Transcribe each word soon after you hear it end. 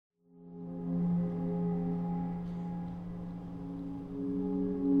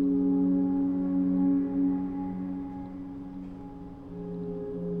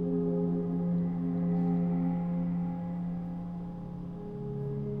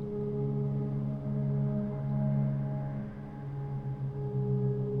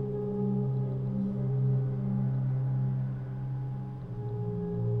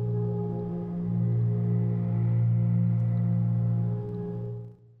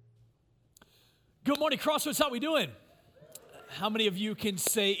Good morning, Crossroads. How we doing? How many of you can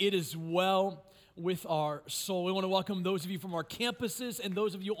say it is well with our soul? We want to welcome those of you from our campuses and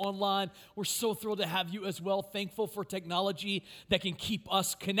those of you online. We're so thrilled to have you as well. Thankful for technology that can keep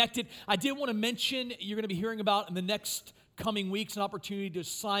us connected. I did want to mention you're going to be hearing about in the next coming weeks an opportunity to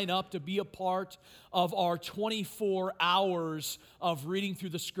sign up to be a part of our 24 hours of reading through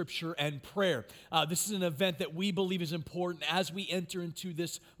the scripture and prayer. This is an event that we believe is important as we enter into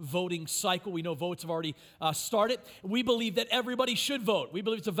this voting cycle. We know votes have already started. We believe that everybody should vote. We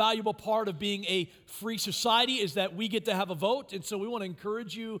believe it's a valuable part of being a free society is that we get to have a vote, and so we want to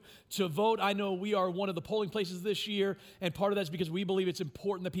encourage you to vote. I know we are one of the polling places this year, and part of that is because we believe it's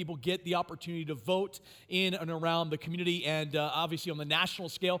important that people get the opportunity to vote in and around the community and obviously on the national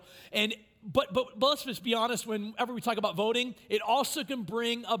scale. But let's just be honest, whenever we talk about voting, it also can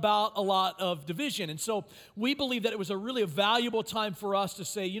bring about a lot of division. And so we believe that it was a really valuable time for us to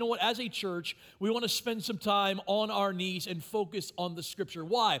say, you know what, as a church, we want to spend some time on our knees and focus on the scripture.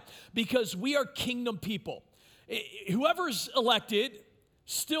 Why? Because we are kingdom people. Whoever's elected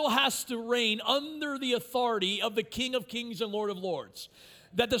still has to reign under the authority of the King of Kings and Lord of Lords.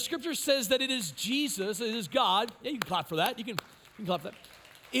 That the scripture says that it is Jesus, it is God. Yeah, you can clap for that. You can clap for that.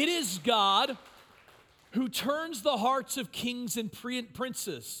 It is God who turns the hearts of kings and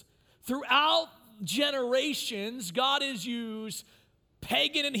princes. Throughout generations, God has used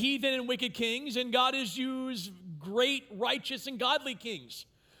pagan and heathen and wicked kings, and God has used great, righteous, and godly kings.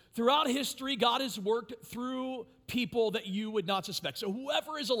 Throughout history, God has worked through people that you would not suspect. So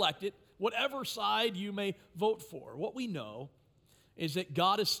whoever is elected, whatever side you may vote for, what we know is that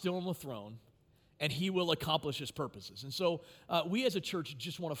God is still on the throne, and he will accomplish his purposes. And so we as a church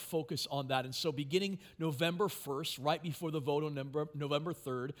just want to focus on that. And so beginning November 1st, right before the vote on November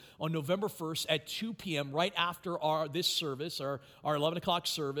 3rd, on November 1st at 2 p.m., right after this service, our 11 o'clock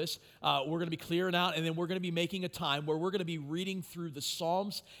service, we're going to be clearing out, and then we're going to be making a time where we're going to be reading through the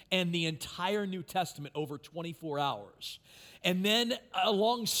Psalms and the entire New Testament over 24 hours. And then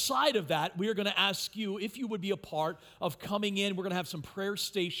alongside of that, we are going to ask you if you would be a part of coming in. We're going to have some prayer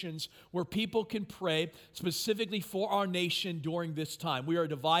stations where people can pray specifically for our nation during this time. We are a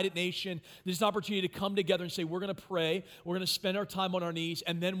divided nation. This is an opportunity to come together and say, we're going to pray. We're going to spend our time on our knees,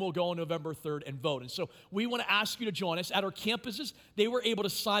 and then we'll go on November 3rd and vote. And so we want to ask you to join us. At our campuses, they were able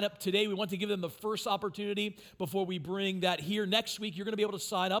to sign up today. We want to give them the first opportunity before we bring that here. Next week, you're going to be able to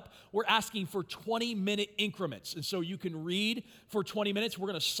sign up. We're asking for 20-minute increments. And so you can read for 20 minutes. We're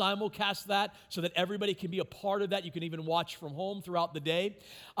going to simulcast that so that everybody can be a part of that. You can even watch from home throughout the day.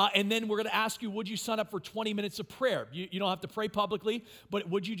 And then we're going to ask you, would you sign up for 20 minutes of prayer? You don't have to pray publicly, but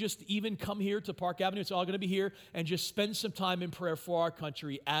would you just even come here to Park Avenue? It's all going to be here, and just spend some time in prayer for our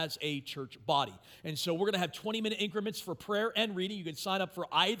country as a church body. And so we're going to have 20-minute increments for prayer and reading. You can sign up for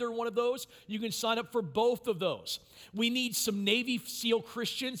either one of those. You can sign up for both of those. We need some Navy SEAL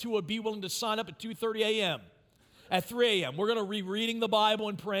Christians who would be willing to sign up at 2:30 a.m. At 3 a.m., we're going to be reading the Bible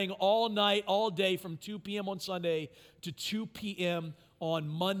and praying all night, all day from 2 p.m. on Sunday to 2 p.m. on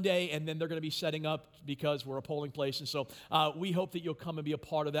Monday, and then they're going to be setting up because we're a polling place. And so we hope that you'll come and be a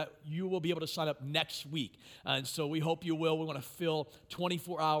part of that. You will be able to sign up next week. And so we hope you will. We want to fill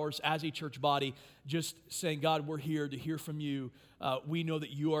 24 hours as a church body just saying, God, we're here to hear from you. We know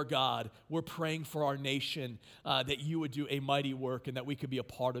that you are God. We're praying for our nation, that you would do a mighty work and that we could be a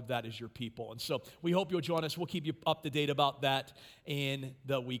part of that as your people. And so we hope you'll join us. We'll keep you up to date about that in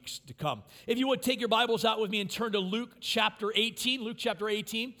the weeks to come. If you would take your Bibles out with me and turn to Luke chapter 18. Luke chapter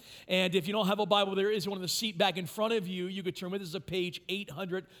 18. And if you don't have a Bible, there is one in the seat back in front of you. You could turn with us to page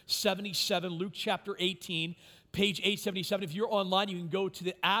 877, Luke chapter 18. Page 877. If you're online, you can go to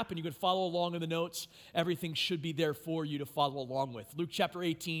the app and you can follow along in the notes. Everything should be there for you to follow along with. Luke chapter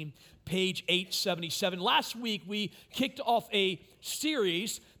 18, page 877. Last week, we kicked off a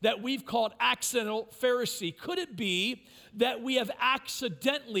series that we've called Accidental Pharisee. Could it be that we have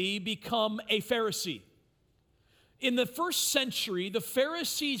accidentally become a Pharisee? In the first century, the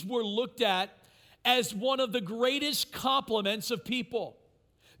Pharisees were looked at as one of the greatest compliments of people.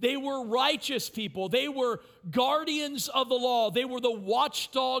 They were righteous people. They were guardians of the law. They were the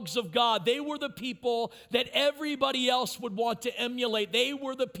watchdogs of God. They were the people that everybody else would want to emulate. They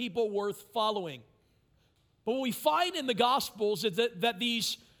were the people worth following. But what we find in the Gospels is that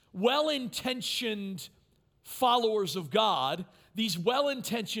these well-intentioned followers of God, these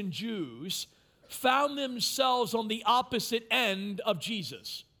well-intentioned Jews, found themselves on the opposite end of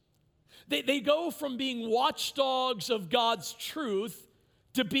Jesus. They go from being watchdogs of God's truth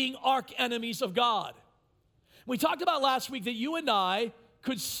to being arch enemies of God. We talked about last week that you and I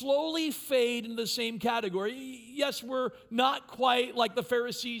could slowly fade into the same category. Yes, we're not quite like the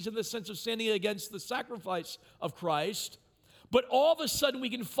Pharisees in the sense of sinning against the sacrifice of Christ, but all of a sudden we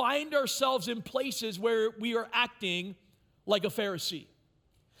can find ourselves in places where we are acting like a Pharisee.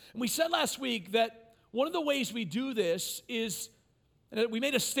 And we said last week that one of the ways we do this is, and we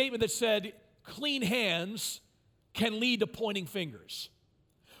made a statement that said, clean hands can lead to pointing fingers.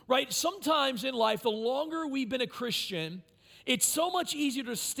 Right? Sometimes in life, the longer we've been a Christian, it's so much easier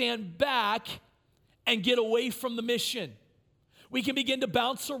to stand back and get away from the mission. We can begin to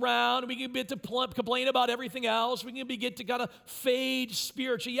bounce around. We can begin to complain about everything else. We can begin to kind of fade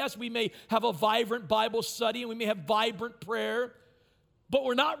spiritually. Yes, we may have a vibrant Bible study and we may have vibrant prayer, but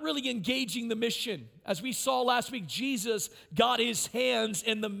we're not really engaging the mission. As we saw last week, Jesus got his hands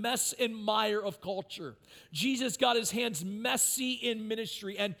in the mess and mire of culture. Jesus got his hands messy in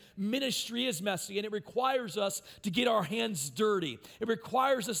ministry, and ministry is messy, and it requires us to get our hands dirty. It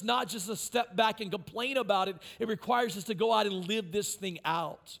requires us not just to step back and complain about it. It requires us to go out and live this thing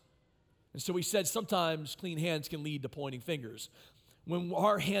out. And so we said sometimes clean hands can lead to pointing fingers. When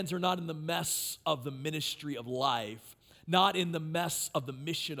our hands are not in the mess of the ministry of life, not in the mess of the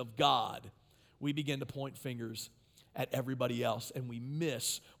mission of God, we begin to point fingers at everybody else, and we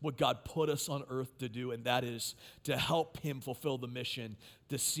miss what God put us on earth to do, and that is to help him fulfill the mission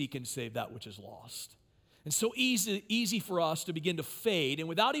to seek and save that which is lost. And so easy for us to begin to fade, and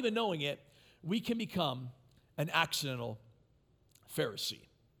without even knowing it, we can become an accidental Pharisee.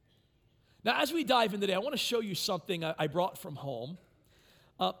 Now, as we dive in today, I want to show you something I brought from home,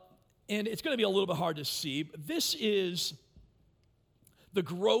 and it's going to be a little bit hard to see. But this is the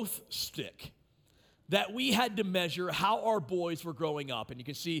growth stick that we had to measure how our boys were growing up. And you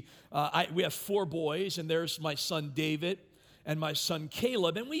can see we have 4 boys, and there's my son David and my son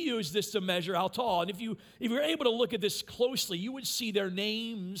Caleb, and we use this to measure how tall. And if you're able to look at this closely, you would see their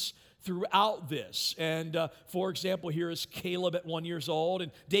names throughout this. And for example, here is Caleb at 1 year old,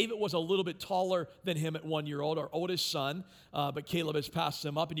 and David was a little bit taller than him at 1 year old, our oldest son, but Caleb has passed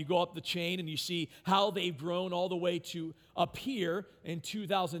him up. And you go up the chain and you see how they've grown all the way to up here in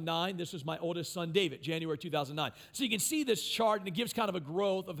 2009. This was my oldest son, David, January 2009. So you can see this chart, and it gives kind of a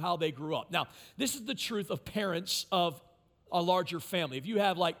growth of how they grew up. Now, this is the truth of parents of a larger family. If you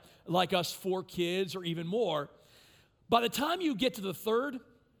have like us 4 kids or even more, by the time you get to the third,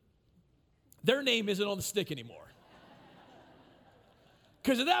 their name isn't on the stick anymore.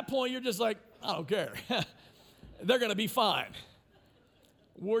 Because at that point, you're just like, I don't care. They're going to be fine.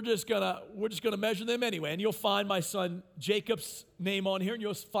 We're just gonna measure them anyway. And you'll find my son Jacob's name on here, and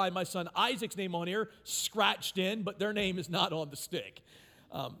you'll find my son Isaac's name on here, scratched in, but their name is not on the stick.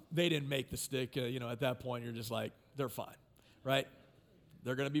 They didn't make the stick. At that point, you're just like, they're fine, right?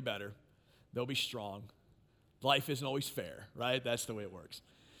 They're going to be better. They'll be strong. Life isn't always fair, right? That's the way it works.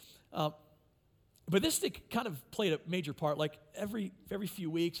 But this stick kind of played a major part. Like every few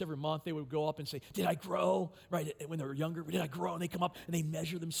weeks, every month, they would go up and say, did I grow? Right, when they were younger, did I grow? And they come up and they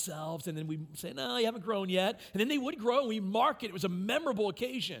measure themselves. And then we say, no, you haven't grown yet. And then they would grow, and we mark it. It was a memorable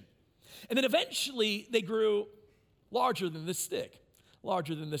occasion. And then eventually, they grew larger than this stick,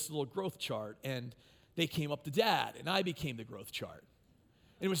 larger than this little growth chart. And they came up to Dad, and I became the growth chart.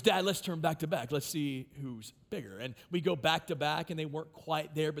 And it was, Dad, let's turn back to back. Let's see who's bigger. And we go back to back, and they weren't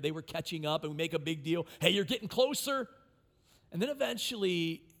quite there, but they were catching up, and we make a big deal. Hey, you're getting closer. And then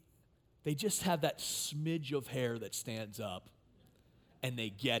eventually, they just have that smidge of hair that stands up, and they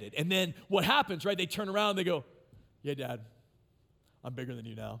get it. And then what happens, right? They turn around, and they go, yeah, Dad, I'm bigger than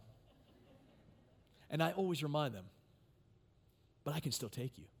you now. And I always remind them, but I can still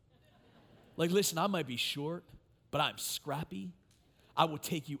take you. Like, listen, I might be short, but I'm scrappy. I will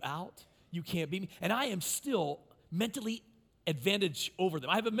take you out. You can't beat me. And I am still mentally advantage over them.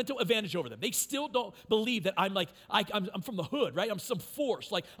 I have a mental advantage over them. They still don't believe that I'm I'm from the hood, right? I'm some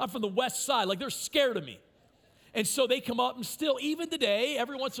force. Like, I'm from the west side. Like, they're scared of me. And so they come up, and still, even today,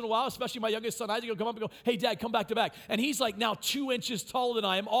 every once in a while, especially my youngest son, Isaac, will come up and go, hey, Dad, come back to back. And he's like now 2 inches taller than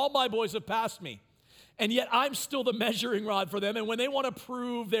I am. All my boys have passed me. And yet I'm still the measuring rod for them. And when they want to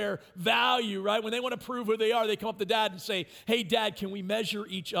prove their value, right, when they want to prove who they are, they come up to Dad and say, hey, Dad, can we measure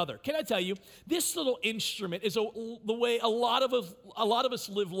each other? Can I tell you, this little instrument is the way a lot of us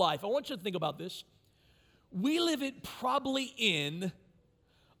live life. I want you to think about this. We live it probably in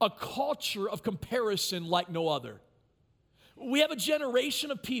a culture of comparison like no other. We have a generation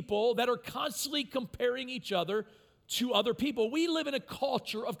of people that are constantly comparing each other to other people. We live in a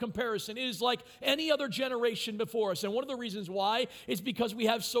culture of comparison. It is like any other generation before us. And one of the reasons why is because we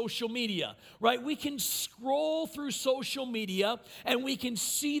have social media, right? We can scroll through social media and we can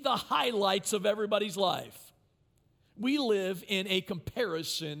see the highlights of everybody's life. We live in a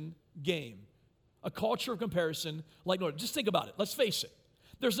comparison game, a culture of comparison like no other. Just think about it. Let's face it.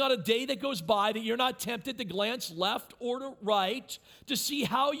 There's not a day that goes by that you're not tempted to glance left or to right to see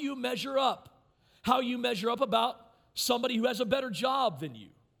how you measure up about somebody who has a better job than you,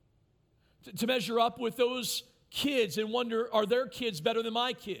 to measure up with those kids and wonder, are their kids better than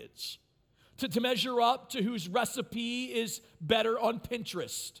my kids? To measure up to whose recipe is better on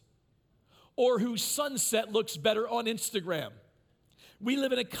Pinterest or whose sunset looks better on Instagram. We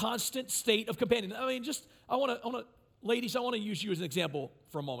live in a constant state of comparison. I mean, ladies, I want to use you as an example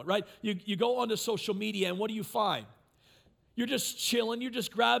for a moment, right? You go onto social media, and what do you find? You're just chilling, you're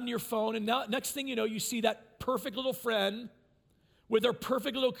just grabbing your phone, and now, next thing you know, you see that perfect little friend with their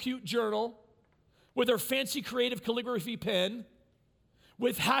perfect little cute journal, with their fancy creative calligraphy pen,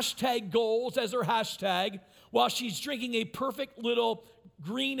 with hashtag goals as her hashtag, while she's drinking a perfect little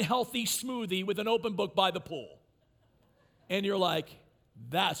green healthy smoothie with an open book by the pool. And you're like,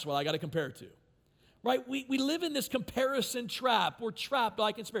 that's what I got to compare to. Right? We live in this comparison trap. We're trapped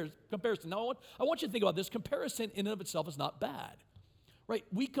by comparison. Now, I want you to think about this. Comparison in and of itself is not bad. Right?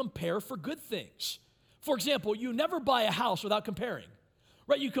 We compare for good things. For example, you never buy a house without comparing.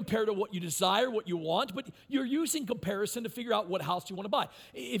 Right? You compare to what you desire, what you want, but you're using comparison to figure out what house you want to buy.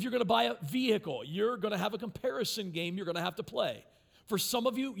 If you're going to buy a vehicle, you're going to have a comparison game you're going to have to play. For some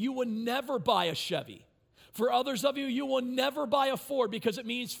of you, you will never buy a Chevy. For others of you, you will never buy a Ford because it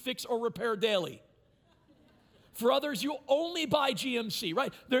means fix or repair daily. For others, you only buy GMC,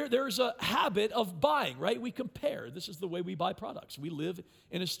 right? There's a habit of buying, right? We compare. This is the way we buy products. We live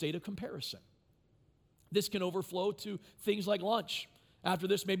in a state of comparison. This can overflow to things like lunch. After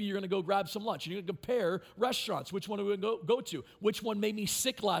this, maybe you're going to go grab some lunch. You're going to compare restaurants. Which one are we going to go to? Which one made me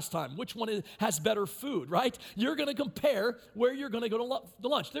sick last time? Which one has better food, right? You're going to compare where you're going to go to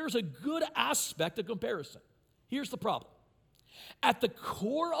lunch. There's a good aspect of comparison. Here's the problem. At the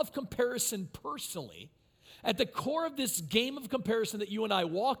core of comparison personally, at the core of this game of comparison that you and I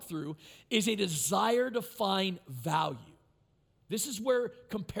walk through is a desire to find value. This is where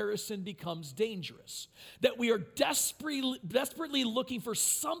comparison becomes dangerous. That we are desperately looking for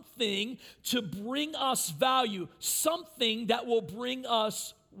something to bring us value, something that will bring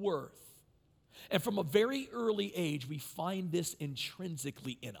us worth. And from a very early age, we find this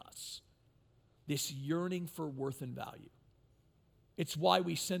intrinsically in us, this yearning for worth and value. It's why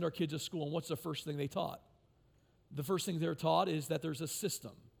we send our kids to school, and what's the first thing they taught? The first thing they're taught is that there's a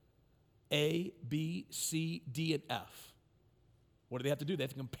system, A, B, C, D, and F. What do they have to do? They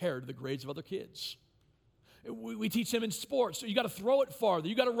have to compare to the grades of other kids. We teach them in sports, so you got to throw it farther,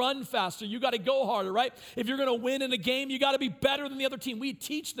 you got to run faster, you got to go harder, right? If you're going to win in a game, you got to be better than the other team. We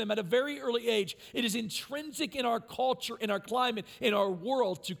teach them at a very early age. It is intrinsic in our culture, in our climate, in our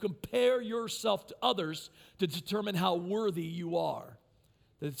world to compare yourself to others to determine how worthy you are,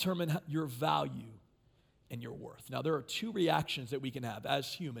 to determine your value and your worth. Now, there are two reactions that we can have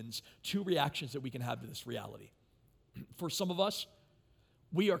as humans, two reactions that we can have to this reality. For some of us,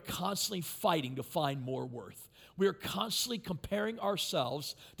 we are constantly fighting to find more worth. We are constantly comparing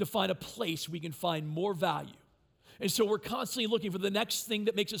ourselves to find a place we can find more value. And so we're constantly looking for the next thing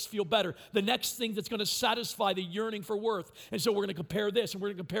that makes us feel better, the next thing that's going to satisfy the yearning for worth. And so we're going to compare this, and we're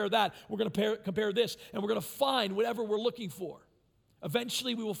going to compare that, we're going to compare this, and we're going to find whatever we're looking for.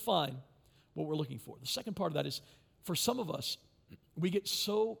 Eventually, we will find what we're looking for. The second part of that is, for some of us, we get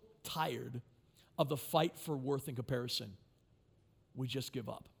so tired of the fight for worth and comparison, we just give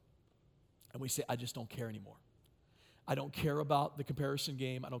up. And we say, I just don't care anymore. I don't care about the comparison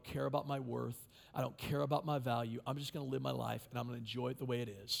game. I don't care about my worth. I don't care about my value. I'm just going to live my life, and I'm going to enjoy it the way it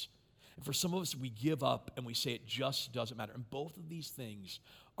is. And for some of us, we give up, and we say it just doesn't matter. And both of these things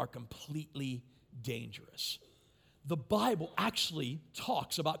are completely dangerous. The Bible actually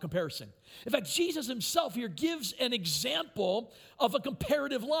talks about comparison. In fact, Jesus himself here gives an example of a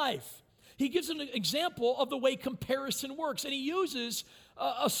comparative life. He gives an example of the way comparison works, and he uses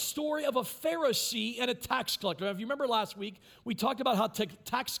a story of a Pharisee and a tax collector. Now, if you remember last week, we talked about how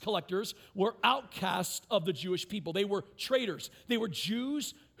tax collectors were outcasts of the Jewish people. They were traitors. They were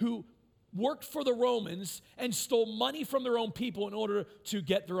Jews who worked for the Romans and stole money from their own people in order to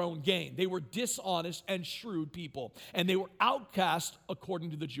get their own gain. They were dishonest and shrewd people, and they were outcast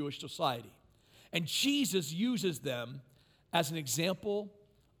according to the Jewish society. And Jesus uses them as an example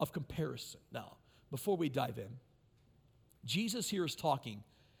of comparison. Now, before we dive in, Jesus here is talking,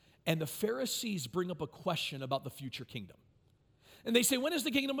 and the Pharisees bring up a question about the future kingdom. And they say, when is the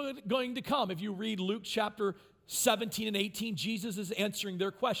kingdom going to come? If you read Luke chapter 17 and 18, Jesus is answering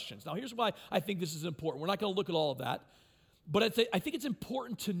their questions. Now, here's why I think this is important. We're not going to look at all of that, but I think it's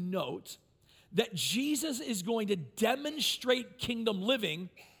important to note that Jesus is going to demonstrate kingdom living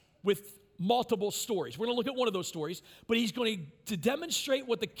with multiple stories. We're going to look at one of those stories, but he's going to demonstrate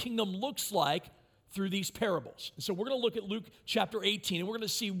what the kingdom looks like through these parables. So we're going to look at Luke chapter 18, and we're going to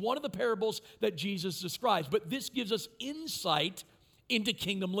see one of the parables that Jesus describes. But this gives us insight into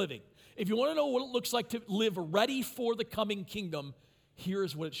kingdom living. If you want to know what it looks like to live ready for the coming kingdom, here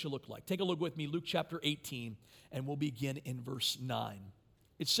is what it should look like. Take a look with me, Luke chapter 18, and we'll begin in verse 9.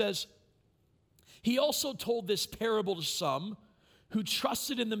 It says, "He also told this parable to some who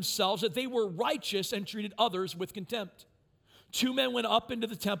trusted in themselves that they were righteous and treated others with contempt. 2 men went up into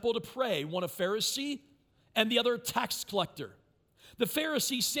the temple to pray, one a Pharisee and the other a tax collector. The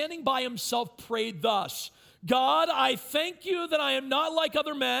Pharisee, standing by himself, prayed thus, 'God, I thank you that I am not like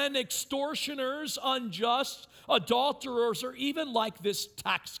other men, extortioners, unjust, adulterers, or even like this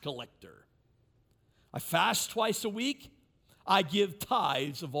tax collector. I fast twice a week. I give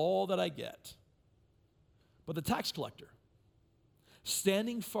tithes of all that I get.' But the tax collector,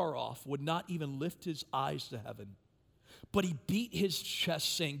 standing far off, would not even lift his eyes to heaven, but he beat his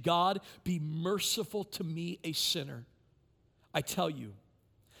chest, saying, 'God, be merciful to me, a sinner.' I tell you,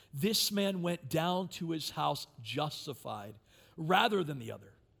 this man went down to his house justified rather than the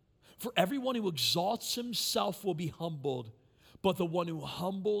other. For everyone who exalts himself will be humbled, but the one who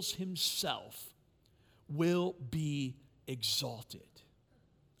humbles himself will be exalted."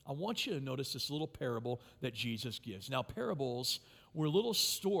 I want you to notice this little parable that Jesus gives. Now, parables were little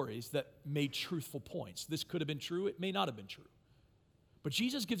stories that made truthful points. This could have been true, it may not have been true. But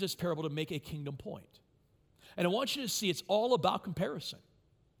Jesus gives this parable to make a kingdom point. And I want you to see it's all about comparison.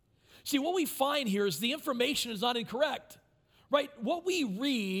 See, what we find here is the information is not incorrect, right? What we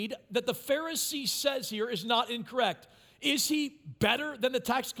read that the Pharisee says here is not incorrect. Is he better than the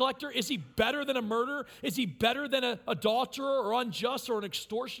tax collector? Is he better than a murderer? Is he better than an adulterer or unjust or an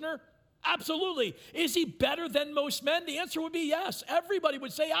extortioner? Absolutely. Is he better than most men? The answer would be yes. Everybody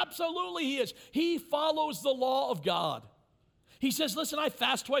would say absolutely he is. He follows the law of God. He says, listen, I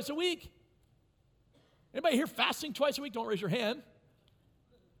fast twice a week. Anybody here fasting twice a week? Don't raise your hand.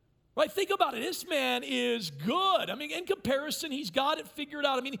 Right? Think about it. This man is good. I mean, in comparison, he's got it figured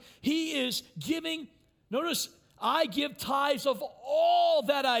out. I mean, he is giving, notice, I give tithes of all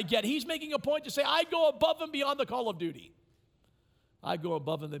that I get. He's making a point to say, I go above and beyond the call of duty. I go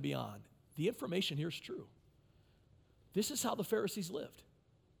above and beyond. The information here is true. This is how the Pharisees lived.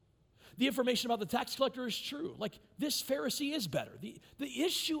 The information about the tax collector is true. Like, this Pharisee is better. The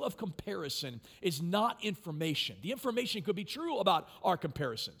issue of comparison is not information. The information could be true about our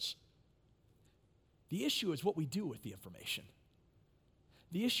comparisons. The issue is what we do with the information.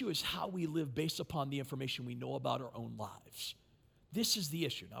 The issue is how we live based upon the information we know about our own lives. This is the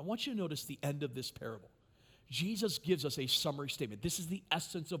issue. Now, I want you to notice the end of this parable. Jesus gives us a summary statement. This is the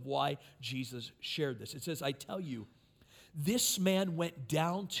essence of why Jesus shared this. It says, I tell you, this man went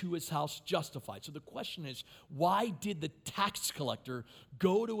down to his house justified. So the question is, why did the tax collector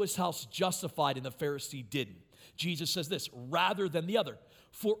go to his house justified and the Pharisee didn't? Jesus says this, rather than the other.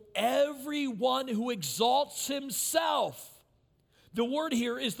 For everyone who exalts himself. The word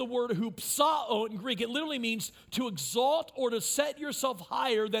here is the word hupsao in Greek. It literally means to exalt or to set yourself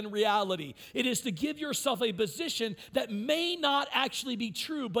higher than reality. It is to give yourself a position that may not actually be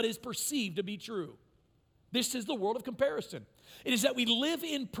true, but is perceived to be true. This is the world of comparison. It is that we live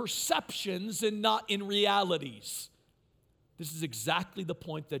in perceptions and not in realities. This is exactly the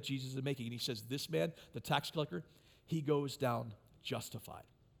point that Jesus is making. And he says, this man, the tax collector, he goes down justified.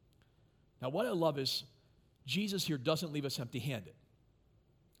 Now, what I love is Jesus here doesn't leave us empty-handed.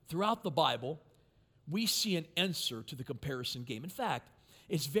 Throughout the Bible, we see an answer to the comparison game. In fact,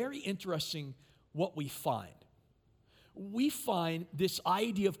 it's very interesting what we find. We find this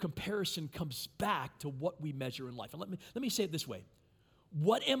idea of comparison comes back to what we measure in life. And let me say it this way.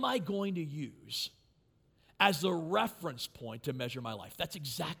 What am I going to use as the reference point to measure my life? That's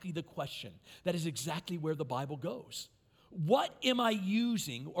exactly the question. That is exactly where the Bible goes. What am I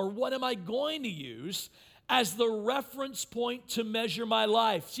using, or what am I going to use as the reference point to measure my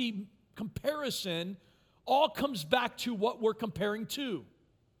life? See, comparison all comes back to what we're comparing to.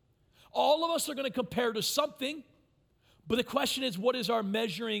 All of us are going to compare to something, but the question is, what is our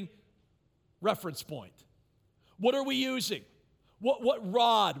measuring reference point? What are we using? What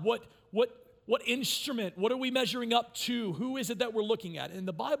rod? What instrument? What are we measuring up to? Who is it that we're looking at? And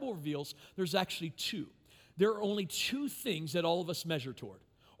the Bible reveals there's actually two. There are only two things that all of us measure toward,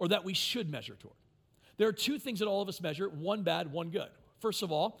 or that we should measure toward. There are two things that all of us measure, one bad, one good. First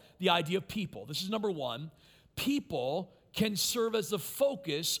of all, the idea of people. This is number one. People can serve as the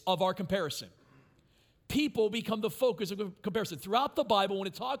focus of our comparison. people become the focus of comparison. Throughout the Bible, when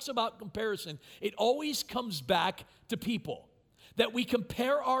it talks about comparison, it always comes back to people. That we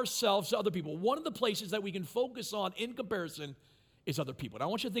compare ourselves to other people. One of the places that we can focus on in comparison is other people. And I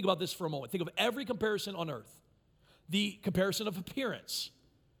want you to think about this for a moment. Think of every comparison on earth. The comparison of appearance,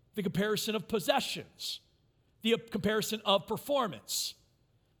 the comparison of possessions, the comparison of performance,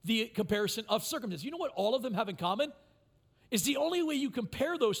 the comparison of circumstances. You know what all of them have in common? Is the only way you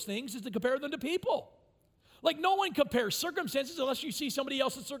compare those things is to compare them to people. Like no one compares circumstances unless you see somebody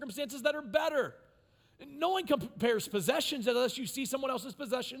else's circumstances that are better. No one compares possessions unless you see someone else's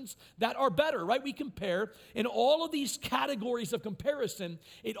possessions that are better, right? We compare. In all of these categories of comparison,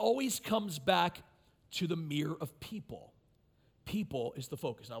 it always comes back to the mirror of people. People is the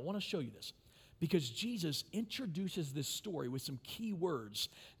focus. Now, I want to show you this because Jesus introduces this story with some key words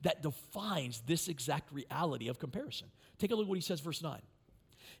that defines this exact reality of comparison. Take a look at what he says, verse 9.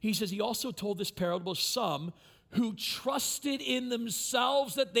 He says, he also told this parable to some who trusted in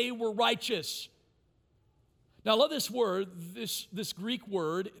themselves that they were righteous. Now, I love this word, this Greek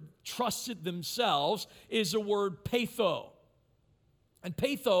word, trusted themselves, is the word peitho. And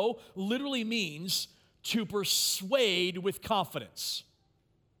peitho literally means to persuade with confidence.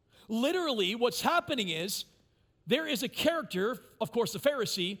 Literally, what's happening is there is a character, of course, the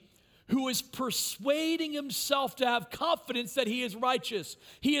Pharisee, who is persuading himself to have confidence that he is righteous.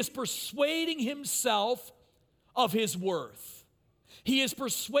 He is persuading himself of his worth. He is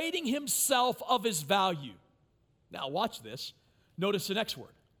persuading himself of his value. Now, watch this. Notice the next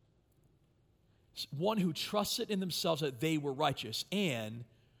word. One who trusted in themselves that they were righteous and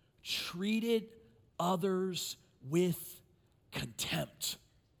treated others with contempt.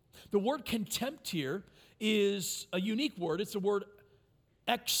 The word contempt here is a unique word. It's the word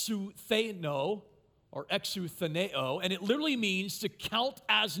exutheno or exutheneo, and it literally means to count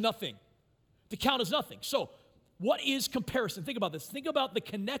as nothing. To count as nothing. So, what is comparison? Think about this. Think about the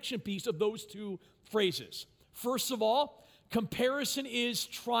connection piece of those two phrases. First of all, comparison is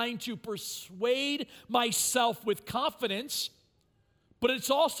trying to persuade myself with confidence, but it's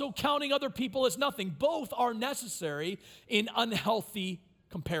also counting other people as nothing. Both are necessary in unhealthy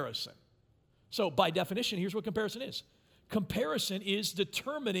comparison. So, by definition, here's what comparison is. Comparison is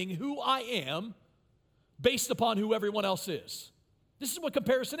determining who I am based upon who everyone else is. This is what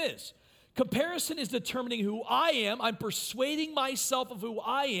comparison is. Comparison is determining who I am. I'm persuading myself of who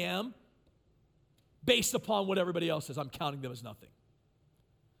I am based upon what everybody else says. I'm counting them as nothing.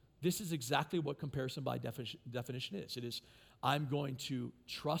 This is exactly what comparison by definition is. It is, I'm going to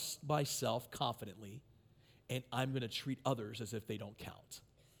trust myself confidently, and I'm going to treat others as if they don't count.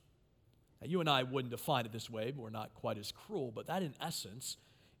 Now, you and I wouldn't define it this way, but we're not quite as cruel, but that in essence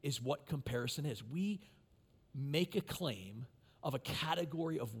is what comparison is. We make a claim of a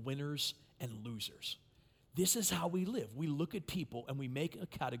category of winners and losers. This is how we live. We look at people and we make a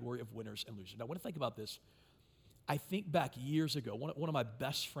category of winners and losers. Now, when I think about this, I think back years ago, one of my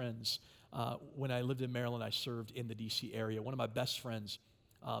best friends, when I lived in Maryland, I served in the D.C. area. One of my best friends,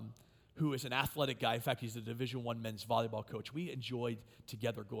 who is an athletic guy, in fact, he's a Division I men's volleyball coach. We enjoyed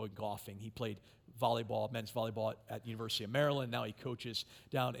together going golfing. He played volleyball, men's volleyball at University of Maryland. Now he coaches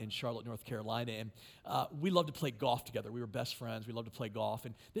down in Charlotte, North Carolina. And we loved to play golf together. We were best friends. We loved to play golf.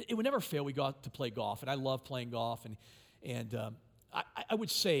 And it would never fail. We got to play golf. And I love playing golf. And I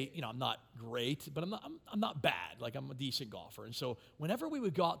would say, I'm not great, but I'm not bad. Like, I'm a decent golfer. And so whenever we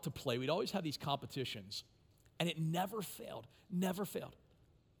would go out to play, we'd always have these competitions. And it never failed. Never failed.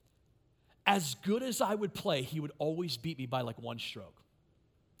 As good as I would play, he would always beat me by like one stroke.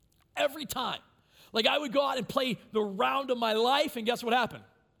 Every time. Like, I would go out and play the round of my life, and guess what happened?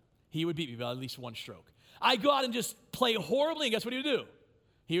 He would beat me by at least one stroke. I'd go out and just play horribly, and guess what he would do?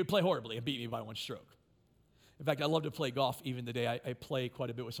 He would play horribly and beat me by one stroke. In fact, I love to play golf even today. I play quite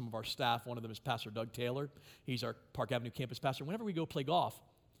a bit with some of our staff. One of them is Pastor Doug Taylor. He's our Park Avenue campus pastor. Whenever we go play golf,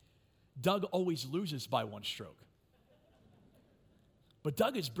 Doug always loses by one stroke. But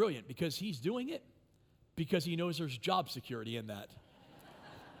Doug is brilliant because he's doing it because he knows there's job security in that.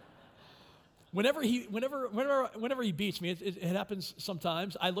 Whenever he beats me, it happens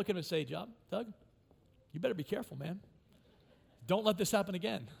sometimes. I look at him and say, Doug, you better be careful, man. Don't let this happen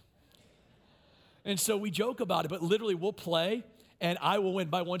again. And so we joke about it, but literally we'll play, and I will win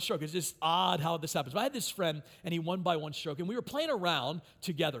by one stroke. It's just odd how this happens. But I had this friend, and he won by one stroke, and we were playing around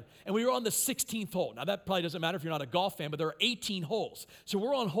together, and we were on the 16th hole. Now, that probably doesn't matter if you're not a golf fan, but there are 18 holes. So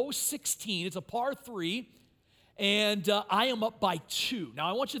we're on hole 16. It's a par 3, and I am up by 2. Now,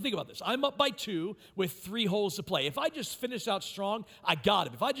 I want you to think about this. I'm up by 2 with 3 holes to play. If I just finish out strong, I got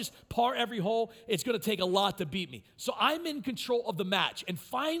him. If I just par every hole, it's going to take a lot to beat me. So I'm in control of the match, and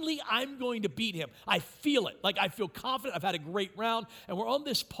finally, I'm going to beat him. I feel it. Like, I feel confident. I've had a great round, and we're on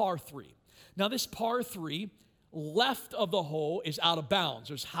this par 3. Now, this par 3, left of the hole is out of bounds.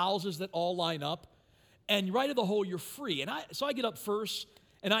 There's houses that all line up, and right of the hole, you're free. So I get up first,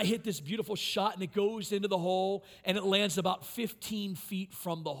 and I hit this beautiful shot, and it goes into the hole, and it lands about 15 feet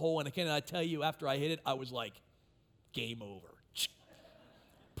from the hole. And again, I tell you, after I hit it, I was like, game over.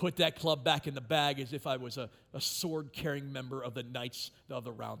 Put that club back in the bag as if I was a sword-carrying member of the Knights of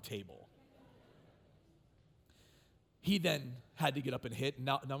the Round Table. He then had to get up and hit.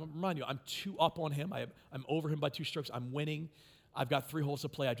 Now remind you, I'm 2 up on him. I'm over him by 2 strokes. I'm winning. I've got 3 holes to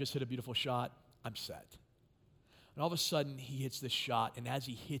play. I just hit a beautiful shot. I'm set. And all of a sudden, he hits this shot, and as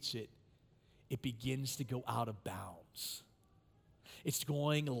he hits it, it begins to go out of bounds. It's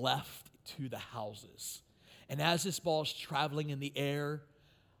going left to the houses. And as this ball is traveling in the air,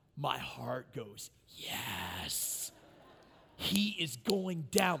 my heart goes, yes. He is going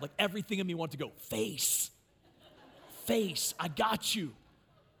down. Like everything in me wants to go, face, I got you.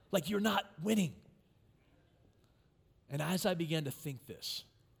 Like you're not winning. And as I began to think this,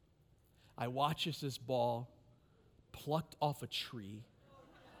 I watch as this ball plucked off a tree,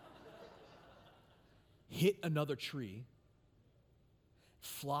 hit another tree,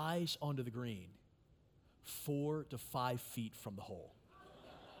 flies onto the green 4 to 5 feet from the hole.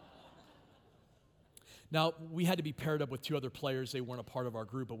 Now, we had to be paired up with 2 other players. They weren't a part of our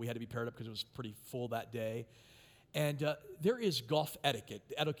group, but we had to be paired up because it was pretty full that day. And there is golf etiquette.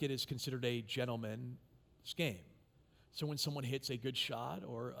 The etiquette is considered a gentleman's game. So when someone hits a good shot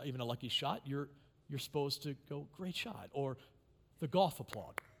or even a lucky shot, you're supposed to go, great shot, or the golf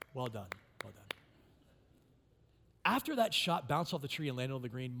applaud. Well done, well done. After that shot bounced off the tree and landed on the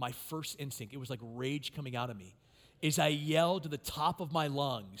green, my first instinct, it was like rage coming out of me, is I yelled to the top of my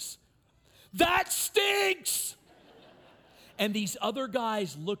lungs, that stinks! And these other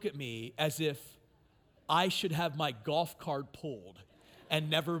guys look at me as if I should have my golf cart pulled and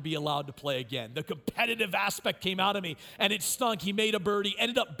never be allowed to play again. The competitive aspect came out of me, and it stunk. He made a birdie,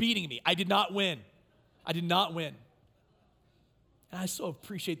 ended up beating me. I did not win. And I so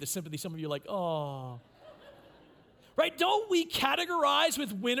appreciate the sympathy. Some of you are like, oh. Right? Don't we categorize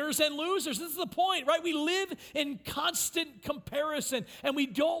with winners and losers? This is the point, right? We live in constant comparison, and we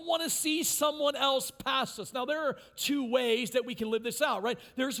don't want to see someone else pass us. Now, there are 2 ways that we can live this out, right?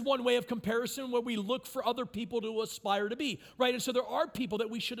 There's one way of comparison where we look for other people to aspire to be, right? And so there are people that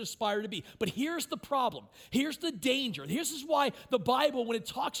we should aspire to be. But here's the problem. Here's the danger. This is why the Bible, when it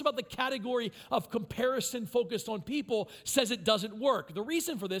talks about the category of comparison focused on people, says it doesn't work. The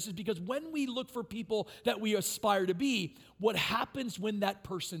reason for this is because when we look for people that we aspire to be, what happens when that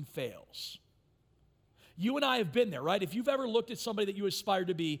person fails? You and I have been there, right? If you've ever looked at somebody that you aspire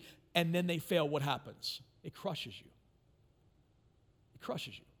to be and then they fail, what happens? It crushes you. It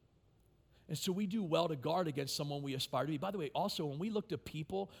crushes you. And so we do well to guard against someone we aspire to be. By the way, also, when we look to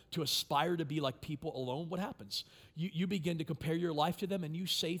people to aspire to be like people alone, what happens? You begin to compare your life to them, and you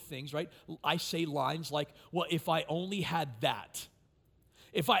say things, right? I say lines like, well, if I only had that.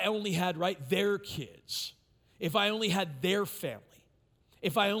 If I only had, right, their kids. If I only had their family,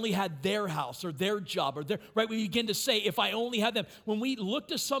 if I only had their house or their job or right, we begin to say, if I only had them. When we look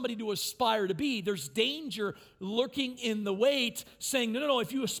to somebody to aspire to be, there's danger lurking in the wait, saying, no,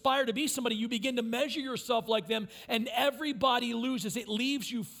 if you aspire to be somebody, you begin to measure yourself like them, and everybody loses. It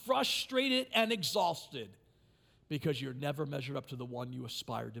leaves you frustrated and exhausted because you're never measured up to the one you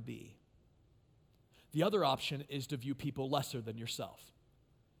aspire to be. The other option is to view people lesser than yourself.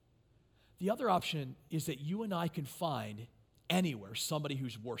 The other option is that you and I can find anywhere somebody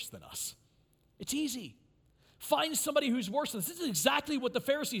who's worse than us. It's easy. Find somebody who's worse than us. This is exactly what the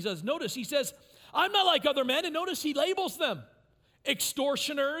Pharisee does. Notice he says, I'm not like other men. And notice he labels them.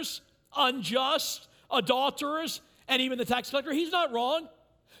 Extortioners, unjust, adulterers, and even the tax collector. He's not wrong.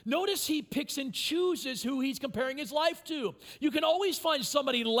 Notice he picks and chooses who he's comparing his life to. You can always find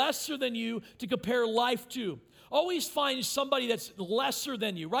somebody lesser than you to compare life to. Always find somebody that's lesser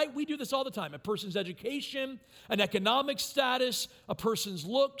than you, right? We do this all the time. A person's education, an economic status, a person's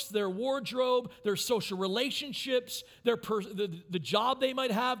looks, their wardrobe, their social relationships, the job they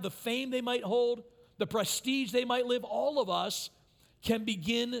might have, the fame they might hold, the prestige they might live. All of us can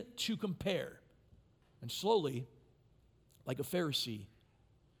begin to compare. And slowly, like a Pharisee,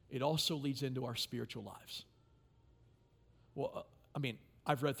 it also leads into our spiritual lives. Well,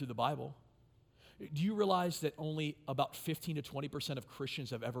 I've read through the Bible. Do you realize that only about 15 to 20% of Christians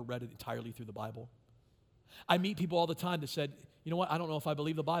have ever read it entirely through the Bible? I meet people all the time that said, you know what, I don't know if I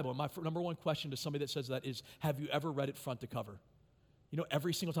believe the Bible. And my number one question to somebody that says that is, have you ever read it front to cover? You know,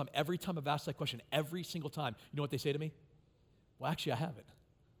 every single time I've asked that question, every single time, you know what they say to me? Well, actually, I haven't.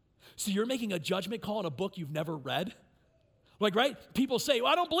 So you're making a judgment call on a book you've never read? Like, right? People say,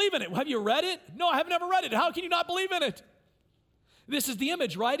 well, I don't believe in it. Well, have you read it? No, I have never read it. How can you not believe in it? This is the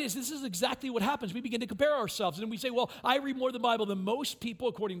image, right? This is exactly what happens. We begin to compare ourselves, and we say, well, I read more of the Bible than most people,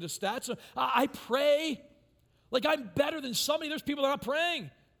 according to stats. So I pray. Like, I'm better than somebody. There's people that are not praying.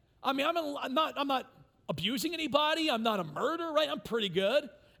 I mean, I'm not abusing anybody. I'm not a murderer, right? I'm pretty good.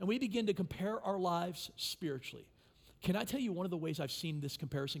 And we begin to compare our lives spiritually. Can I tell you one of the ways I've seen this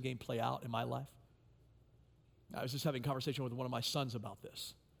comparison game play out in my life? I was just having a conversation with one of my sons about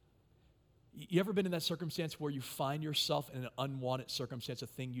this. You ever been in that circumstance where you find yourself in an unwanted circumstance, a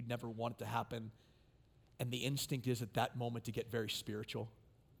thing you'd never want it to happen, and the instinct is at that moment to get very spiritual?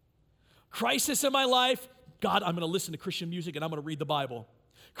 Crisis in my life, God, I'm going to listen to Christian music and I'm going to read the Bible.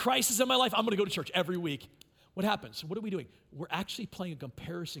 Crisis in my life, I'm going to go to church every week. What happens? What are we doing? We're actually playing a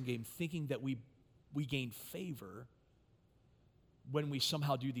comparison game, thinking that we gain favor when we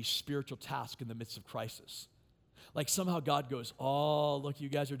somehow do these spiritual tasks in the midst of crisis. Like somehow God goes, oh, look, you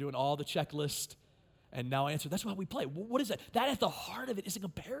guys are doing all the checklist, and now I answer. That's why we play. What is that? That at the heart of it is a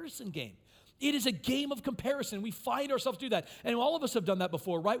comparison game. It is a game of comparison. We find ourselves do that. And all of us have done that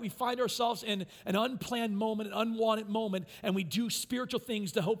before, right? We find ourselves in an unplanned moment, an unwanted moment, and we do spiritual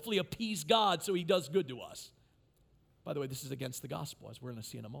things to hopefully appease God so he does good to us. By the way, this is against the gospel, as we're going to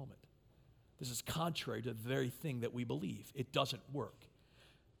see in a moment. This is contrary to the very thing that we believe. It doesn't work.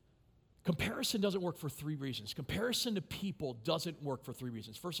 Comparison doesn't work for three reasons. Comparison to people doesn't work for three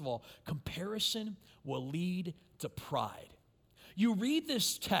reasons. First of all, comparison will lead to pride. You read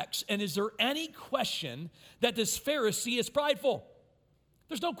this text, and is there any question that this Pharisee is prideful?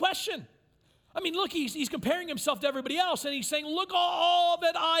 There's no question. I mean, look, he's comparing himself to everybody else, and he's saying, look all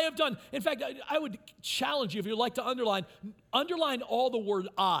that I have done. In fact, I would challenge you, if you'd like to underline all the word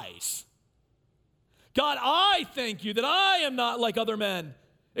I's. God, I thank you that I am not like other men,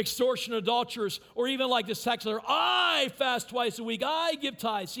 extortion, adulterers, or even like this tax collector. I fast twice a week. I give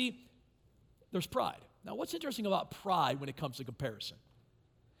tithes. See, there's pride. Now, what's interesting about pride when it comes to comparison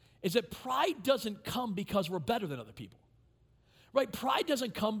is that pride doesn't come because we're better than other people, right? Pride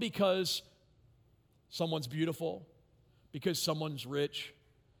doesn't come because someone's beautiful, because someone's rich,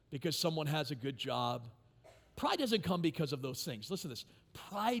 because someone has a good job. Pride doesn't come because of those things. Listen to this.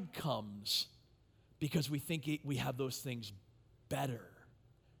 Pride comes because we think we have those things better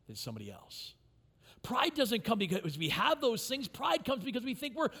than somebody else. Pride doesn't come because we have those things. Pride comes because we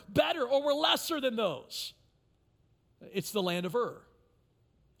think we're better or we're lesser than those. It's the land of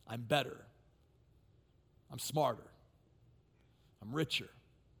I'm better. I'm smarter. I'm richer.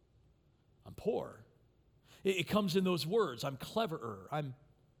 I'm poor. It comes in those words. I'm cleverer. I'm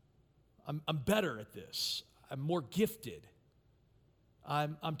better at this. I'm more gifted.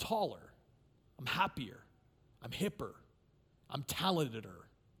 I'm taller. I'm happier. I'm hipper. I'm talenteder.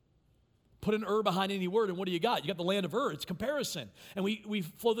 Put an behind any word, and what do you got? You got the land of It's comparison. And we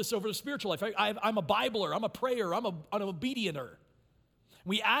flow this over to spiritual life. I'm a Bibler. I'm a prayer. I'm an obedienter.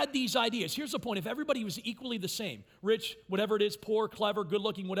 We add these ideas. Here's the point. If everybody was equally the same, rich, whatever it is, poor, clever,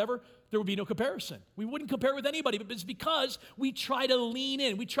 good-looking, whatever, there would be no comparison. We wouldn't compare with anybody, but it's because we try to lean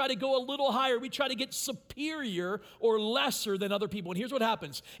in. We try to go a little higher. We try to get superior or lesser than other people. And here's what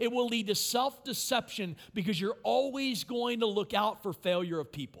happens. It will lead to self-deception because you're always going to look out for failure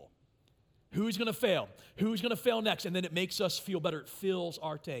of people. Who's going to fail? Who's going to fail next? And then it makes us feel better. It fills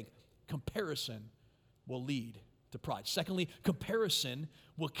our tank. Comparison will lead to pride. Secondly, comparison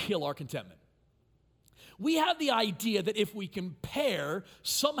will kill our contentment. We have the idea that if we compare,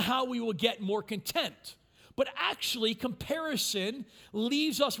 somehow we will get more content. But actually, comparison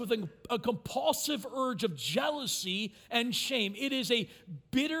leaves us with a compulsive urge of jealousy and shame. It is a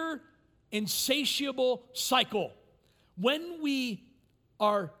bitter, insatiable cycle. When we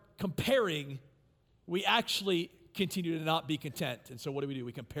are comparing, we actually continue to not be content. And so what do?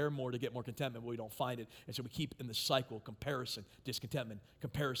 We compare more to get more contentment, but we don't find it. And so we keep in the cycle, comparison, discontentment,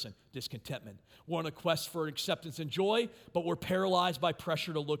 comparison, discontentment. We're on a quest for acceptance and joy, but we're paralyzed by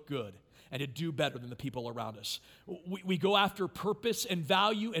pressure to look good and to do better than the people around us. We go after purpose and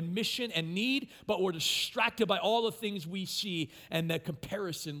value and mission and need, but we're distracted by all the things we see, and that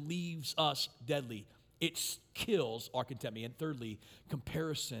comparison leaves us deadly. It kills our contentment. And thirdly,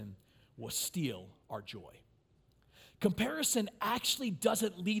 comparison will steal our joy. Comparison actually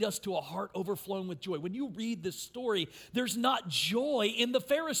doesn't lead us to a heart overflowing with joy. When you read this story, there's not joy in the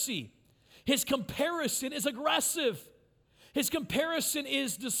Pharisee. His comparison is aggressive. His comparison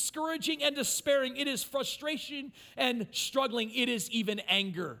is discouraging and despairing. It is frustration and struggling. It is even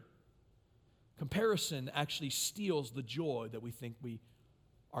anger. Comparison actually steals the joy that we think we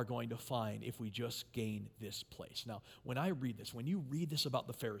are going to find if we just gain this place. Now, when I read this, when you read this about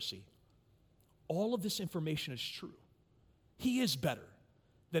the Pharisee, all of this information is true. He is better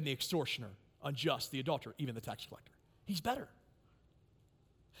than the extortioner, unjust, the adulterer, even the tax collector. He's better.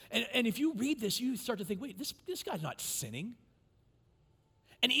 And if you read this, you start to think, wait, this guy's not sinning.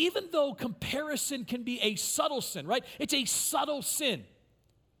 And even though comparison can be a subtle sin, right? It's a subtle sin.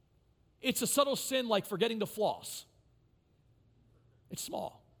 It's a subtle sin like forgetting to floss. It's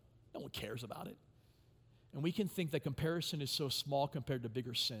small. No one cares about it. And we can think that comparison is so small compared to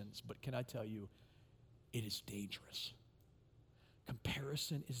bigger sins, but can I tell you, it is dangerous.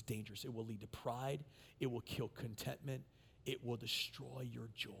 Comparison is dangerous. It will lead to pride. It will kill contentment. It will destroy your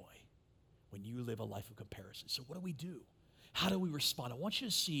joy when you live a life of comparison. So what do we do? How do we respond? I want you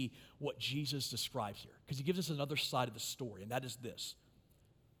to see what Jesus describes here, because he gives us another side of the story, and that is this.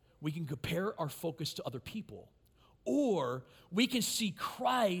 We can compare our focus to other people, or we can see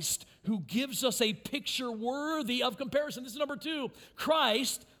Christ who gives us a picture worthy of comparison. This is number 2.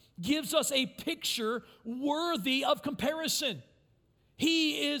 Christ gives us a picture worthy of comparison.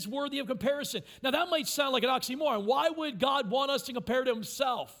 He is worthy of comparison. Now that might sound like an oxymoron. Why would God want us to compare to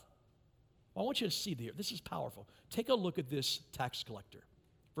himself? Well, I want you to see here. This is powerful. Take a look at this tax collector.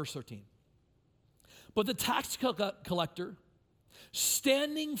 Verse 13. But the tax collector,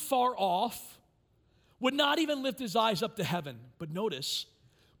 standing far off, would not even lift his eyes up to heaven. But notice,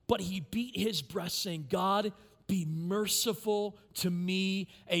 but he beat his breast, saying, God, be merciful to me,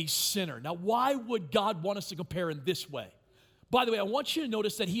 a sinner. Now, why would God want us to compare in this way? By the way, I want you to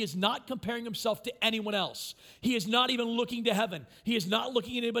notice that he is not comparing himself to anyone else. He is not even looking to heaven. He is not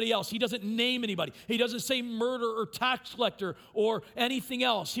looking at anybody else. He doesn't name anybody. He doesn't say murder or tax collector or anything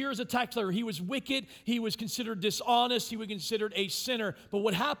else. Here is a tax collector. He was wicked. He was considered dishonest. He was considered a sinner. But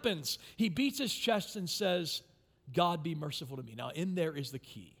what happens? He beats his chest and says, God, be merciful to me. Now, in there is the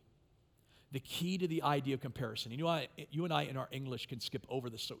key. The key to the idea of comparison. You and I in our English can skip over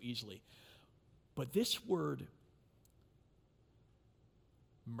this so easily. But this word,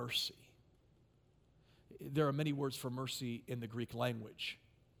 mercy. There are many words for mercy in the Greek language.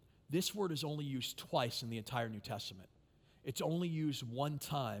 This word is only used twice in the entire New Testament. It's only used one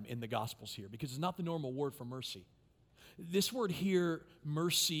time in the Gospels here because it's not the normal word for mercy. This word here,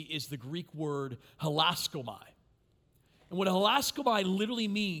 mercy, is the Greek word hilaskomai. And what hilaskomai literally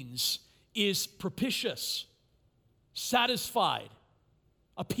means is propitious, satisfied,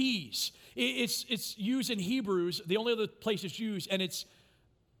 appease. It's used in Hebrews, the only other place it's used, and it's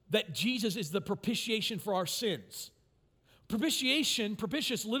that Jesus is the propitiation for our sins.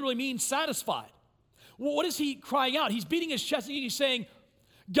 Propitious literally means satisfied. Well, what is he crying out? He's beating his chest and he's saying,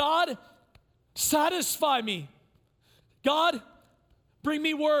 God, satisfy me. God, bring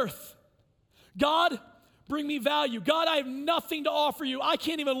me worth. God, bring me value. God, I have nothing to offer you. I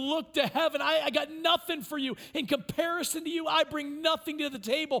can't even look to heaven. I got nothing for you. In comparison to you, I bring nothing to the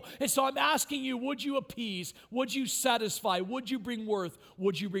table. And so I'm asking you, would you appease? Would you satisfy? Would you bring worth?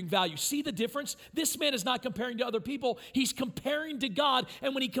 Would you bring value? See the difference? This man is not comparing to other people. He's comparing to God.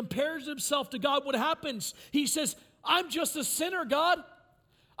 And when he compares himself to God, what happens? He says, I'm just a sinner, God.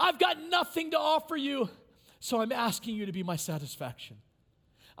 I've got nothing to offer you. So I'm asking you to be my satisfaction.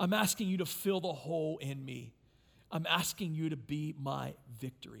 I'm asking you to fill the hole in me. I'm asking you to be my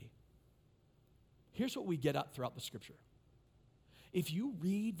victory. Here's what we get out throughout the scripture. If you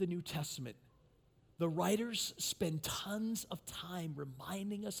read the New Testament, the writers spend tons of time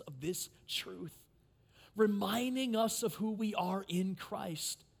reminding us of this truth, reminding us of who we are in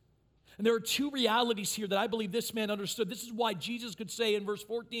Christ. And there are 2 realities here that I believe this man understood. This is why Jesus could say in verse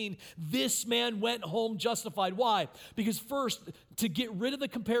 14, this man went home justified. Why? Because first, to get rid of the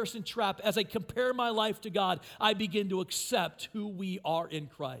comparison trap, as I compare my life to God, I begin to accept who we are in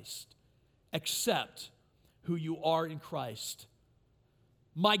Christ. Accept who you are in Christ.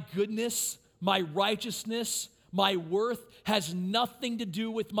 My goodness, my righteousness, my worth has nothing to do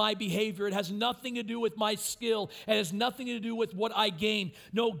with my behavior. It has nothing to do with my skill. It has nothing to do with what I gain.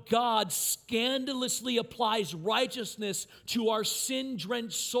 No, God scandalously applies righteousness to our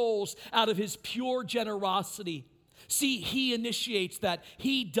sin-drenched souls out of his pure generosity. See, he initiates that.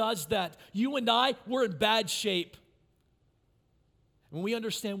 He does that. You and I, we're in bad shape. When we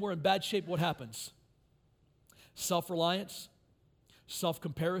understand we're in bad shape, what happens? Self-reliance,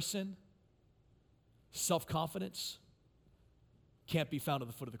 self-comparison, self-confidence can't be found at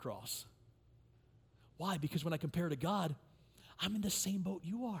the foot of the cross. Why? Because when I compare to God, I'm in the same boat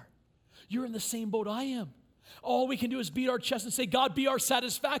you are. You're in the same boat I am. All we can do is beat our chest and say, God, be our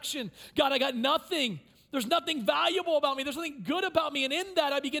satisfaction. God, I got nothing. There's nothing valuable about me. There's nothing good about me. And in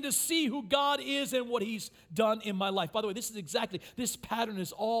that, I begin to see who God is and what he's done in my life. By the way, this pattern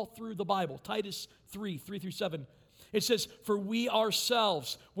is all through the Bible. Titus 3:3-7. It says, for we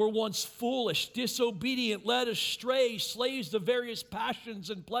ourselves were once foolish, disobedient, led astray, slaves to various passions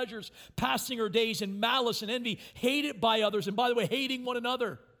and pleasures, passing our days in malice and envy, hated by others, and by the way, hating one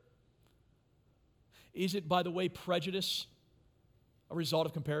another. Is it, by the way, prejudice a result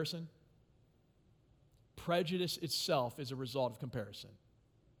of comparison? Prejudice itself is a result of comparison.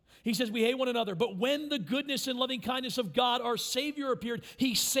 He says we hate one another, but when the goodness and loving kindness of God, our Savior, appeared,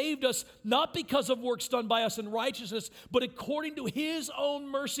 he saved us not because of works done by us in righteousness, but according to his own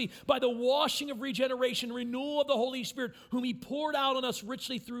mercy, by the washing of regeneration, renewal of the Holy Spirit, whom he poured out on us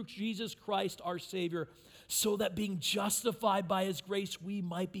richly through Jesus Christ, our Savior, so that being justified by his grace, we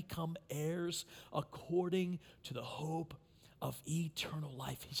might become heirs according to the hope of eternal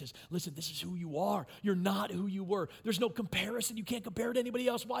life. He says, listen, this is who you are. You're not who you were. There's no comparison. You can't compare to anybody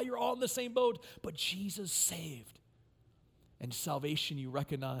else. Why? You're all in the same boat. But Jesus saved. And salvation, you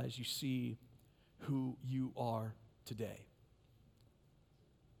recognize, you see who you are today.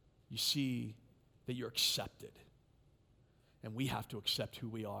 You see that you're accepted. And we have to accept who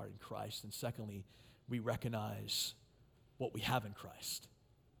we are in Christ. And secondly, we recognize what we have in Christ.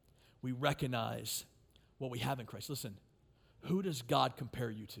 We recognize what we have in Christ. Listen, who does God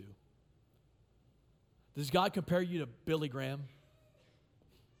compare you to? Does God compare you to Billy Graham?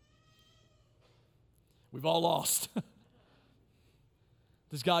 We've all lost.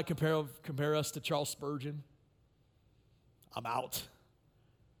 Does God compare us to Charles Spurgeon? I'm out.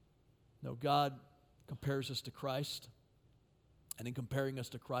 No, God compares us to Christ. And in comparing us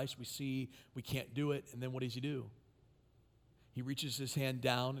to Christ, we see we can't do it. And then what does he do? He reaches his hand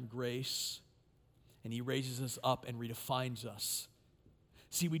down in grace, and he raises us up and redefines us.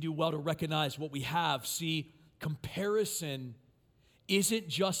 See, we do well to recognize what we have. See, comparison isn't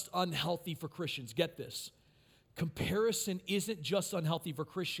just unhealthy for Christians. Get this. Comparison isn't just unhealthy for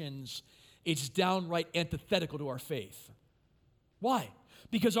Christians. It's downright antithetical to our faith. Why?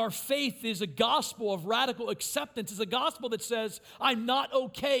 Because our faith is a gospel of radical acceptance. It's a gospel that says, I'm not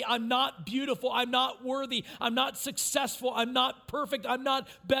okay, I'm not beautiful, I'm not worthy, I'm not successful, I'm not perfect, I'm not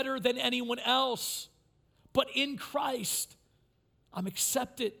better than anyone else. But in Christ, I'm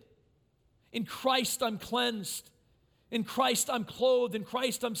accepted. In Christ, I'm cleansed. In Christ, I'm clothed. In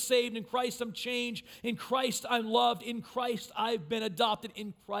Christ, I'm saved. In Christ, I'm changed. In Christ, I'm loved. In Christ, I've been adopted.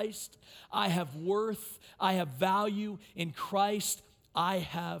 In Christ, I have worth. I have value. In Christ, I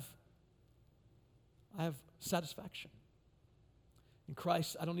have satisfaction. In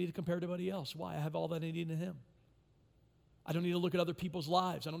Christ, I don't need to compare to anybody else. Why? I have all that I need in him. I don't need to look at other people's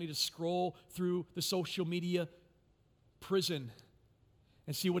lives. I don't need to scroll through the social media prison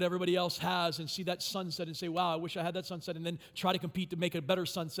and see what everybody else has and see that sunset and say, wow, I wish I had that sunset, and then try to compete to make a better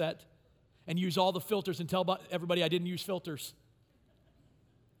sunset and use all the filters and tell everybody I didn't use filters.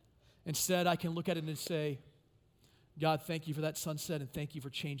 Instead, I can look at it and say, God, thank you for that sunset and thank you for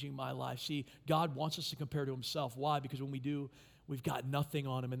changing my life. See, God wants us to compare to himself. Why? Because when we do, we've got nothing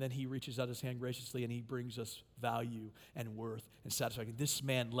on him, and then he reaches out his hand graciously and he brings us value and worth and satisfaction. This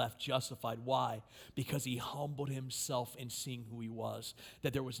man left justified. Why? Because he humbled himself in seeing who he was,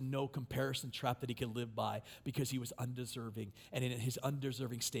 that there was no comparison trap that he could live by because he was undeserving. And in his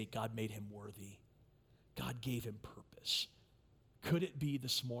undeserving state, God made him worthy. God gave him purpose. Could it be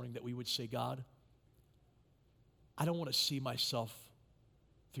this morning that we would say, God, I don't want to see myself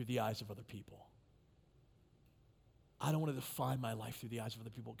through the eyes of other people. I don't want to define my life through the eyes of other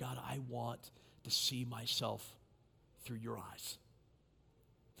people. God, I want to see myself through your eyes.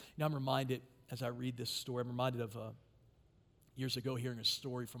 Now, I'm reminded, as I read this story, I'm reminded of years ago hearing a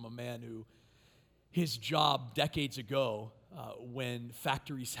story from a man who, his job decades ago, when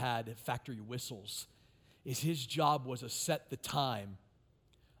factories had factory whistles, his job was to set the time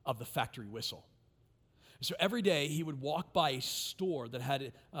of the factory whistle. So every day he would walk by a store that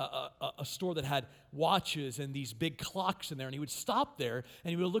had a store that had watches and these big clocks in there, and he would stop there and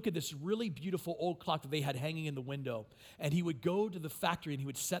he would look at this really beautiful old clock that they had hanging in the window, and he would go to the factory and he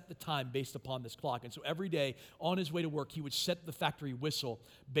would set the time based upon this clock. And so every day on his way to work, he would set the factory whistle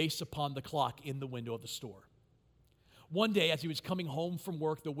based upon the clock in the window of the store. One day, as he was coming home from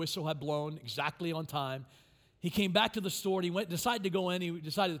work, the whistle had blown exactly on time. He came back to the store and decided to go in. He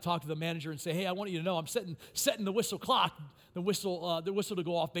decided to talk to the manager and say, hey, I want you to know I'm setting the whistle clock, the whistle to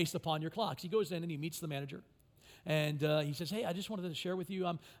go off based upon your clocks. He goes in and he meets the manager. And he says, hey, I just wanted to share with you,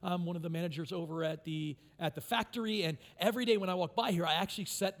 I'm one of the managers over at the factory. And every day when I walk by here, I actually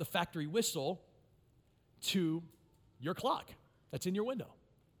set the factory whistle to your clock that's in your window.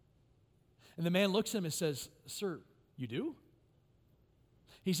 And the man looks at him and says, sir, you do?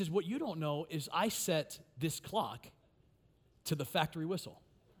 He says, what you don't know is I set this clock to the factory whistle.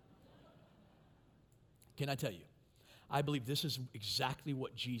 Can I tell you? I believe this is exactly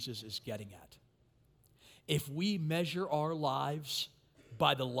what Jesus is getting at. If we measure our lives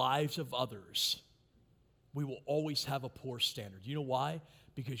by the lives of others, we will always have a poor standard. You know why?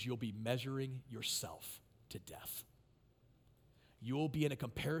 Because you'll be measuring yourself to death. You will be in a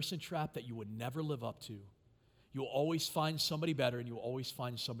comparison trap that you would never live up to. You'll always find somebody better and you'll always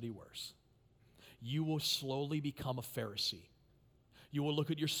find somebody worse. You will slowly become a Pharisee. You will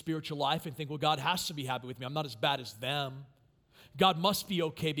look at your spiritual life and think, well, God has to be happy with me. I'm not as bad as them. God must be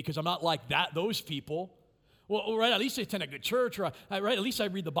okay because I'm not like those people. Well, right, at least I attend a good church, or right, at least I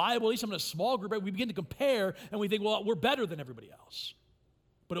read the Bible, at least I'm in a small group. Right? We begin to compare and we think, well, we're better than everybody else.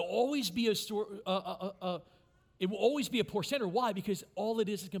 But it will always be a poor standard. Why? Because all it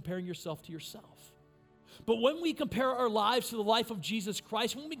is comparing yourself to yourself. But when we compare our lives to the life of Jesus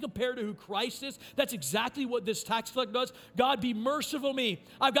Christ, when we compare to who Christ is, that's exactly what this tax collector does. God, be merciful to me.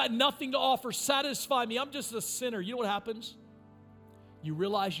 I've got nothing to offer. Satisfy me. I'm just a sinner. You know what happens? You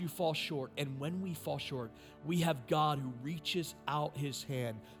realize you fall short. And when we fall short, we have God who reaches out his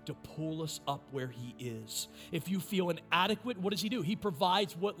hand to pull us up where he is. If you feel inadequate, what does he do? He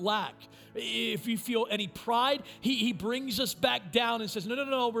provides what lack. If you feel any pride, he brings us back down and says,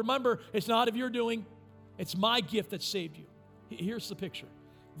 no, remember, it's not of your doing. It's my gift that saved you. Here's the picture.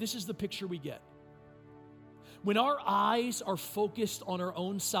 This is the picture we get. When our eyes are focused on our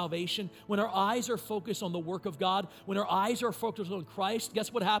own salvation, when our eyes are focused on the work of God, when our eyes are focused on Christ,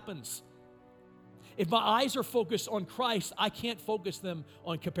 guess what happens? If my eyes are focused on Christ, I can't focus them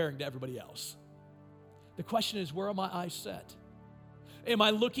on comparing to everybody else. The question is, where are my eyes set? Am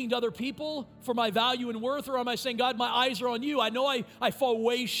I looking to other people for my value and worth, or am I saying, God, my eyes are on you? I know I fall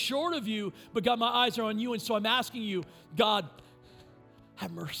way short of you, but God, my eyes are on you, and so I'm asking you, God,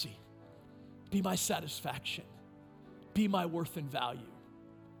 have mercy. Be my satisfaction. Be my worth and value.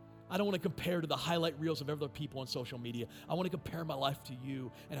 I don't want to compare to the highlight reels of other people on social media. I want to compare my life to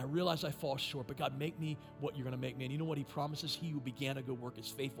you, and I realize I fall short, but God, make me what you're going to make me. And you know what he promises? He who began a good work is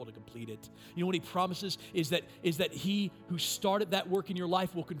faithful to complete it. You know what he promises is that he who started that work in your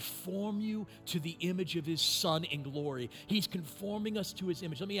life will conform you to the image of his Son in glory. He's conforming us to his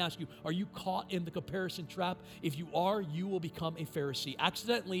image. Let me ask you, are you caught in the comparison trap? If you are, you will become a Pharisee.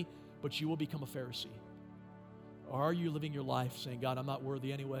 Accidentally, but you will become a Pharisee. Or are you living your life saying, God, I'm not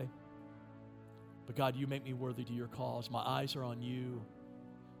worthy anyway? But God, you make me worthy to your cause. My eyes are on you.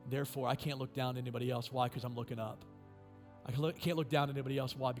 Therefore, I can't look down to anybody else. Why? Because I'm looking up. I can't look down to anybody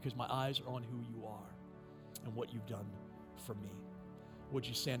else. Why? Because my eyes are on who you are and what you've done for me. Would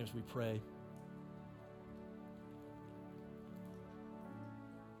you stand as we pray?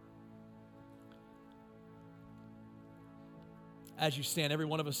 As you stand, every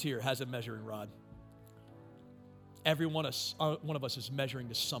one of us here has a measuring rod. Every one of us is measuring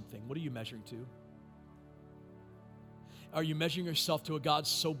to something. What are you measuring to? Are you measuring yourself to a God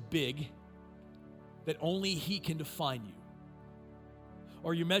so big that only he can define you?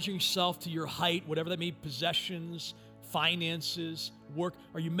 Or are you measuring yourself to your height, whatever that means, possessions, finances, work?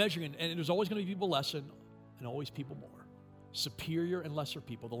 Are you measuring? And there's always going to be people less and always people more. Superior and lesser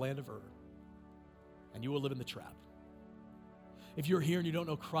people, the land of Ur. And you will live in the trap. If you're here and you don't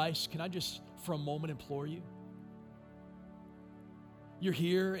know Christ, can I just for a moment implore you? You're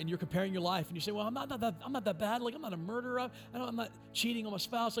here and you're comparing your life and you say, well, I'm not that bad. Like, I'm not a murderer. I'm not cheating on my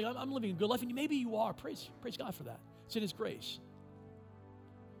spouse. Like, I'm living a good life. And maybe you are. Praise God for that. It's in his grace.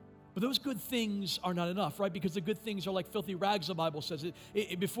 But those good things are not enough, right? Because the good things are like filthy rags, the Bible says.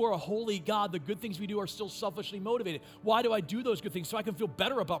 Before a holy God, the good things we do are still selfishly motivated. Why do I do those good things? So I can feel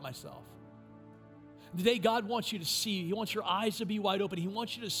better about myself. Today, God wants you to see. He wants your eyes to be wide open. He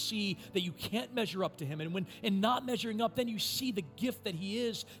wants you to see that you can't measure up to him. And when not measuring up, then you see the gift that he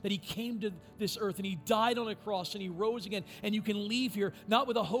is, that he came to this earth and he died on a cross and he rose again. And you can leave here, not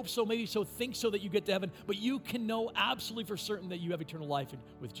with a hope so that you get to heaven, but you can know absolutely for certain that you have eternal life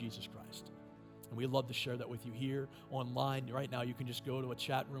with Jesus Christ. And we'd love to share that with you here, online. Right now, you can just go to a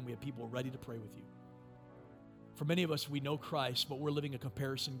chat room. We have people ready to pray with you. For many of us, we know Christ, but we're living a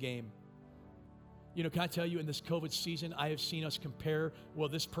comparison game. You know, can I tell you, in this COVID season, I have seen us compare, well,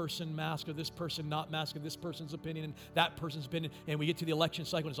 this person mask or this person not mask or this person's opinion and that person's opinion, and we get to the election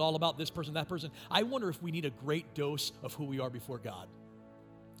cycle and it's all about this person, that person. I wonder if we need a great dose of who we are before God.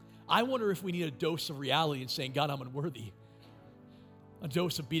 I wonder if we need a dose of reality and saying, God, I'm unworthy. A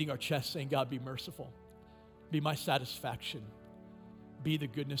dose of beating our chest saying, God, be merciful. Be my satisfaction. Be the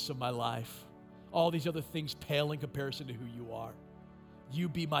goodness of my life. All these other things pale in comparison to who you are. You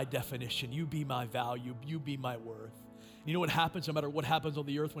be my definition. You be my value. You be my worth. You know what happens no matter what happens on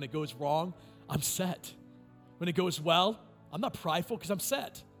the earth? When it goes wrong, I'm set. When it goes well, I'm not prideful because I'm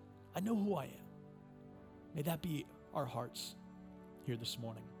set. I know who I am. May that be our hearts here this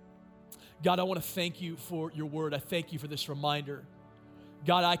morning. God, I want to thank you for your word. I thank you for this reminder.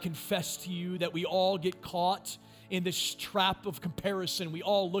 God, I confess to you that we all get caught in this trap of comparison. We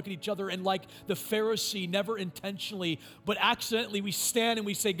all look at each other and, like the Pharisee, never intentionally, but accidentally, we stand and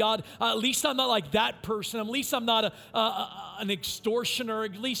we say, God, at least I'm not like that person. At least I'm not an extortioner.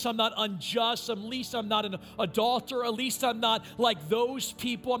 At least I'm not unjust. At least I'm not an adulterer. At least I'm not like those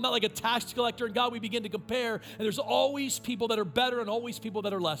people. I'm not like a tax collector. And God, we begin to compare, and there's always people that are better and always people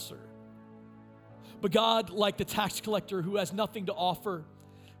that are lesser. But God, like the tax collector who has nothing to offer,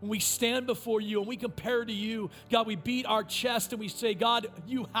 when we stand before you and we compare to you, God, we beat our chest and we say, God,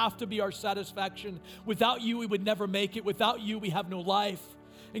 you have to be our satisfaction. Without you, we would never make it. Without you, we have no life.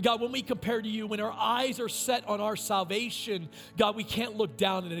 And God, when we compare to you, when our eyes are set on our salvation, God, we can't look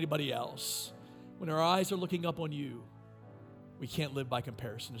down at anybody else. When our eyes are looking up on you, we can't live by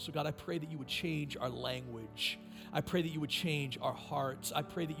comparison. So God, I pray that you would change our language. I pray that you would change our hearts. I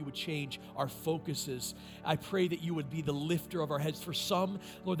pray that you would change our focuses. I pray that you would be the lifter of our heads. For some,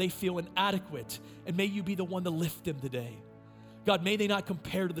 Lord, they feel inadequate, and may you be the one to lift them today. God, may they not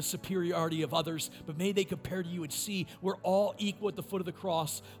compare to the superiority of others, but may they compare to you and see we're all equal at the foot of the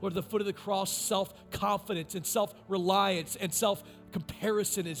cross. Lord, at the foot of the cross, self-confidence and self-reliance and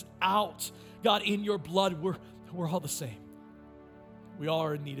self-comparison is out. God, in your blood, we're all the same. We all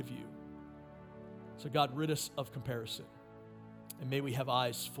are in need of you. So God, rid us of comparison. And may we have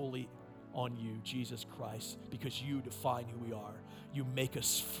eyes fully on you, Jesus Christ, because you define who we are. You make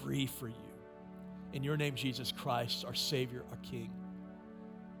us free for you. In your name, Jesus Christ, our Savior, our King.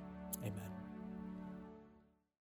 Amen.